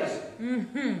 "You're crazy."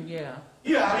 Yeah.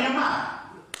 You're out of your mind.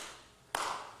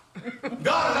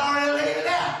 God has already laid it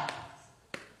out.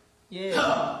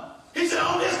 Yeah. He said,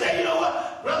 "On this day, you know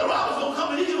what? Brother Robert's going to come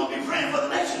and he's going to be praying for the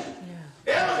nation.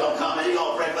 Yeah. Elmer's going to come and he's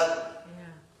going to pray for the..."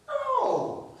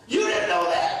 No. You didn't know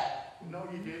that. No,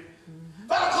 you didn't.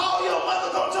 If I call your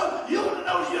mother, don't tell you, you wouldn't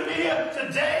know you'd be here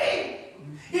today.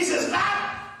 He says,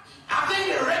 "Now, I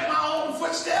think to direct my own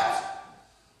footsteps."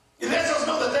 It lets us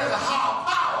know that there's a higher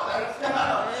power.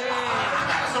 I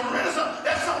got some renaissance.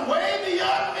 That's something way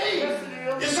beyond me. Yes, it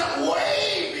is. It's something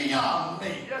way beyond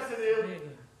me. Yes, it is.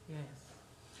 Yes.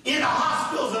 In the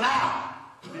hospitals and out.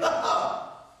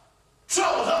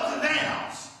 Troubles, ups and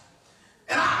downs.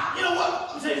 And you know what?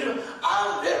 I'm telling you, I'm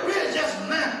really just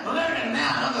learning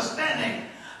now and understanding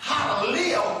how to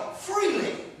live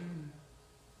freely.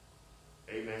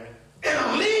 Amen.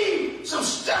 And leave some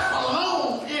stuff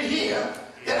alone in here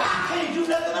that I can't do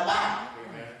nothing about.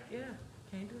 Amen. Yeah.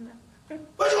 Can't do nothing.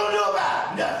 What you gonna do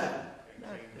about it? Nothing.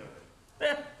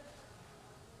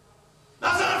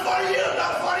 Not another 40 years,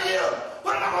 another 40 years.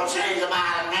 What am I gonna change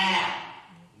about it now?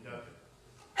 Nothing.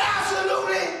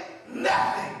 Absolutely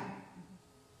nothing.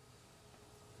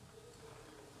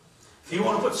 If you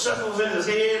want to put circles in his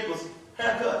head with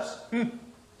haircuts,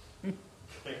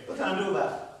 what can I do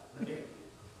about it?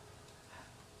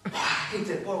 I hate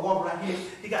that boy walking around here.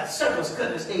 He got circles cut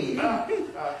in his head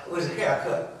with his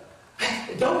haircut.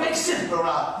 It don't make sense, bro.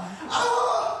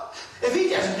 If he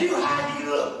just knew how he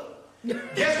look,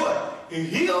 guess what? If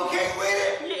he okay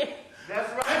with it,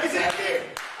 That's right. let me say it here.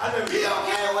 I said, if he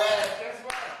okay with it, That's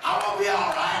right. I'm gonna be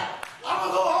all right. I'm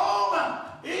gonna go home and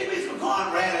eat me some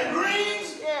cornbread and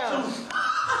greens. Yeah.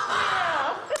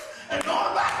 And go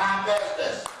about my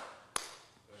business.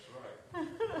 That's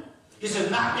right. He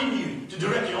said, not in you to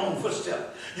direct your own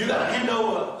footsteps. You got to hand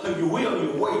over your will,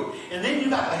 your way. And then you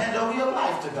got to hand over your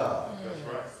life to God. That's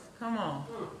right. Come on.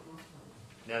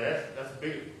 Now that's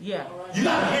big. Yeah. You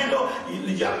got to hand over,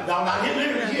 I'm not hear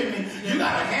me. You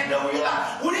got to hand over your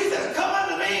life. When he says, come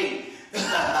unto me,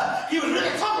 he was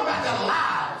really talking about their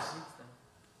lives.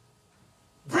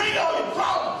 Bring all your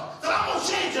problems, because I'm going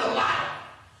to change your life.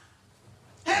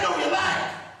 Hand over your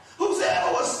life.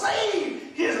 Whosoever will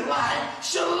save his life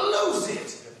shall lose it.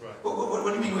 That's right. What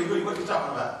do you mean? What are you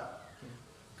talking about?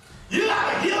 You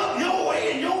got to give up your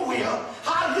way and your will,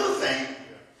 how you think,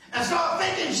 and start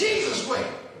thinking Jesus' way,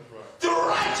 the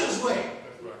righteous way.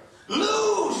 That's right.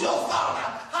 Lose your thought.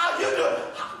 How you do it?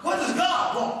 What does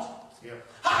God want? Yeah.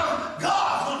 How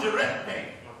God's going to direct me?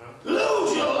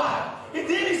 Lose your life. And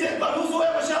then he said, but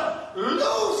whosoever shall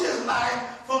lose his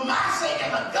life for my sake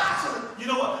and the gospel, you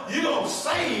know what? You're going to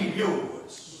save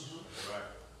yours. That's right.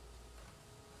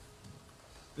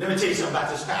 Let me tell you something about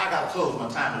this. I got to close. My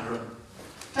time is running.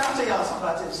 Can I tell y'all something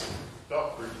about this?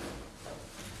 Talk, preacher.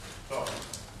 Talk.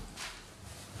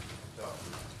 Talk.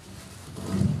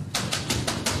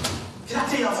 Can I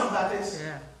tell y'all something about this?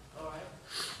 Yeah. All right.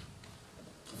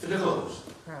 To the close.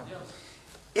 Probably.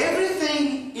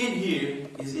 Everything in here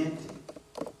is empty.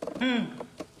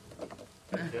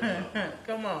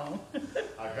 Come on.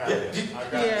 I got it. I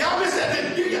got it. Yeah. Y'all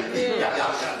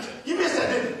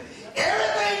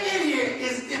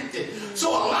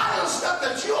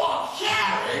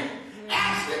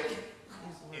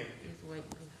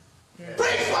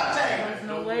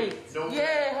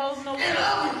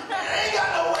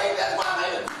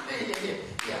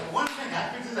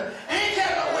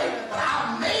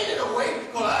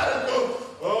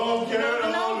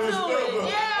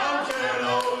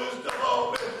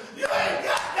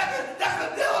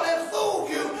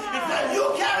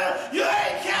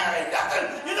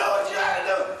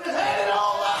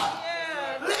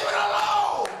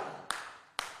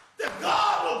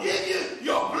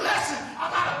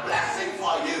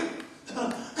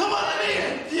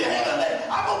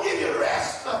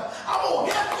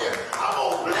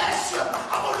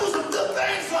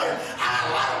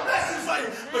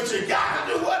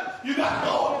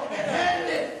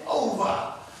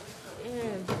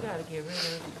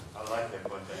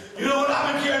You know what?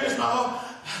 I've been carrying this my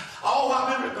whole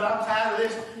I've been, but I'm tired of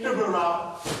this. Here, Brother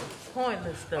Robert.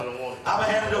 Pointless stuff. I'm going to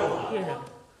hand it over. Yeah.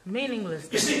 Meaningless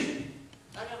You stuff. see,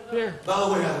 Yeah. by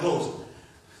the way, I close.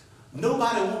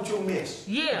 Nobody wants your mess.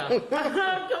 Yeah.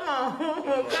 Come on.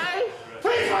 Okay?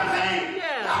 Please, my name.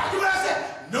 Yeah. You know what I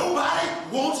said? Nobody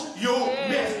wants your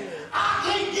mess. I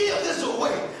can't give this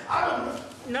away.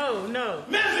 No.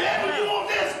 Minister Edward, you want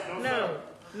this? No.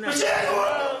 Michelle, you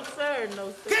want No, sir. No,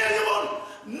 sir. Ken, you want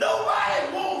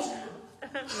nobody wants.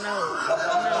 No.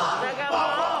 I got my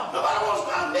own. Nobody wants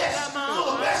my mess. Got my So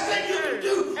own. the best thing you can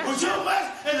do with your mess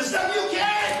and the stuff you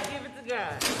carry, Give it to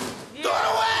God. throw it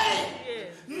away.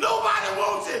 Yes. Nobody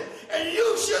wants it, and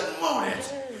you shouldn't want it.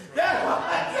 That's what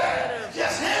I said.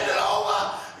 Just hand it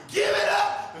over, give it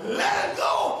up, let it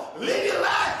go, live your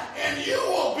life, and you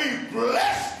will be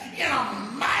blessed in a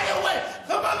mighty way.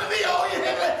 Come unto me, all you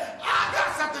heavy. I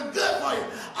got something good for you.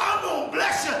 I'm going to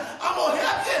bless you. I'm going to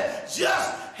help you.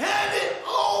 Just hand it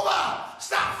over.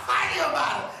 Stop fighting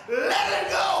about it. Let it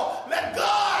go. Let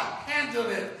God handle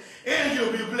it. And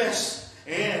you'll be blessed.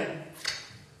 And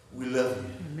we love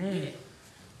you. Amen.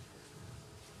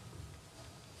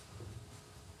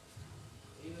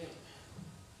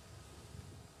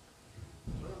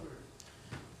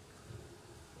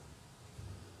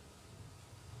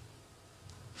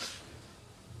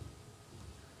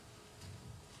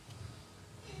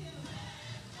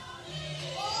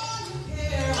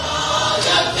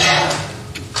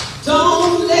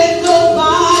 Don't let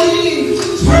nobody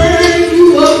turn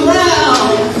you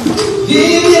around.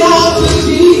 Give it all to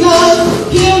Jesus.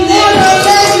 He'll never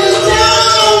let you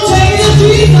down. Take it to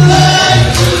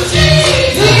Jesus.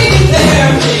 Leave it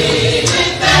there.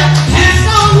 Hands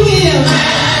on him.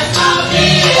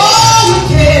 All you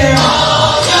care.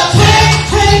 Take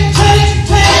it to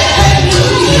Jesus.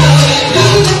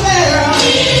 Leave it there.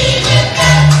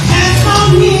 Hands on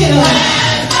him.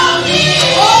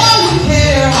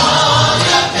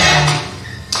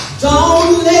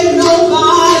 Don't let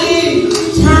nobody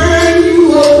turn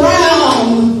you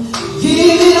around.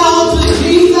 Give it all to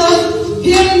Jesus.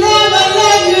 He'll never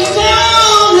let you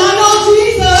down. I know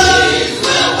Jesus.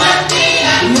 Will work it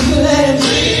out. You can let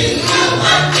him. Will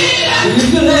work it out. You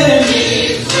can let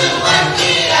him. Will work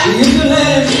it out. You can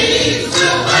let him.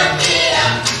 Will work it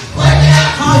out. Work it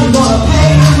out. How you gonna pay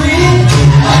the rent?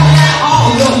 All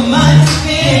your money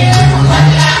spent.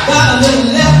 Got a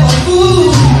little left for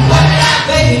food.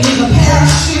 Baby needs a pair of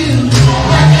shoes.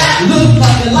 Look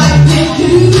like you like it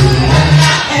too.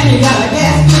 And you got a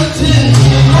gasket too.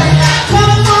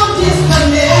 Telephone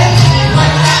disconnect.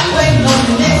 Waiting on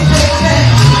the next paycheck.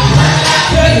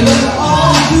 Tell you what you're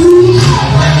on to do.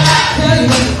 Tell you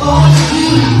what you're on to do.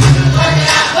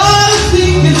 God is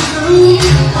thinking through.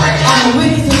 I'm a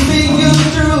witness to see you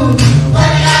through.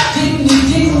 Didn't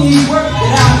you work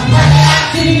it out?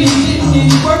 Didn't you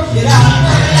work it out?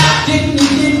 Didn't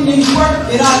you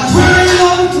work it out? Turn it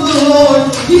over to the Lord.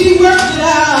 He worked it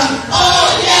out.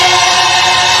 Oh yeah!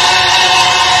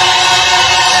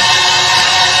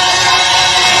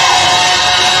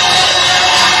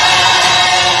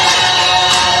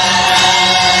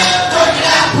 Work it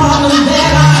out. Problem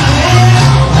that I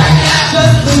had,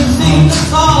 just couldn't sing the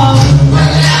song.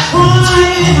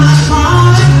 Trying, I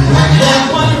tried, then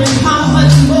wondering how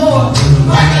much more.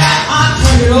 I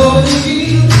turned it over to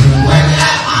Jesus.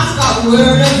 I stopped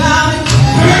worrying about it.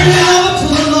 Turn it over to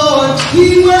the Lord. He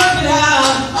worked it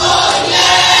out. Oh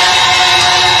yeah!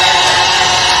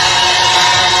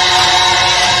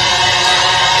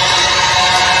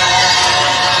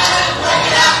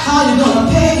 How you gonna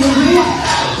pay your rent?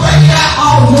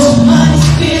 All your money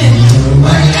spent.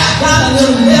 Got a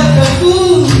little left for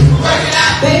food.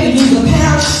 Baby needs a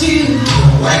pair of shoes.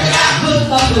 Look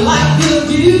up like you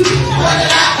do.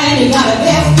 And you got a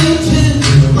vest